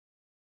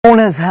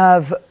Mourners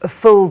have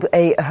filled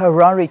a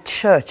Harare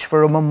church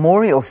for a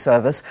memorial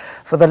service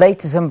for the late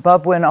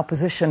Zimbabwean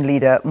opposition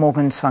leader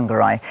Morgan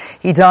Tsvangirai.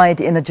 He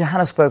died in a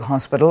Johannesburg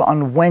hospital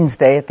on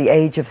Wednesday at the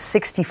age of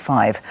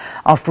 65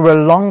 after a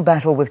long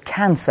battle with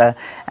cancer,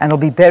 and will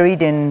be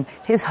buried in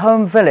his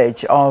home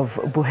village of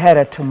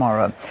Harare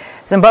tomorrow.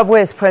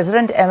 Zimbabwe's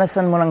President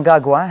Emmerson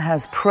Mnangagwa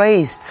has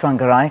praised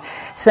Tsvangirai,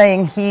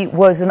 saying he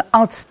was an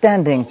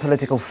outstanding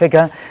political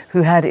figure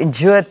who had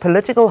endured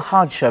political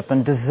hardship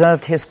and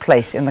deserved his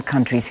place in the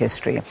country's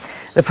history.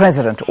 The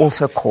president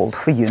also called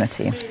for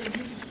unity.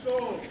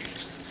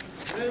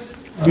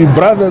 The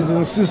brothers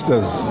and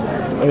sisters,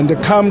 and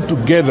they come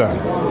together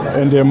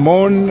and they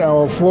mourn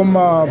our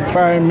former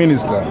prime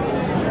minister.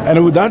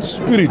 And with that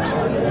spirit,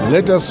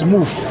 let us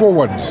move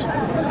forward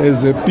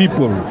as a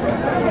people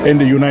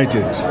and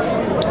united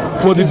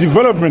for the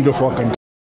development of our country.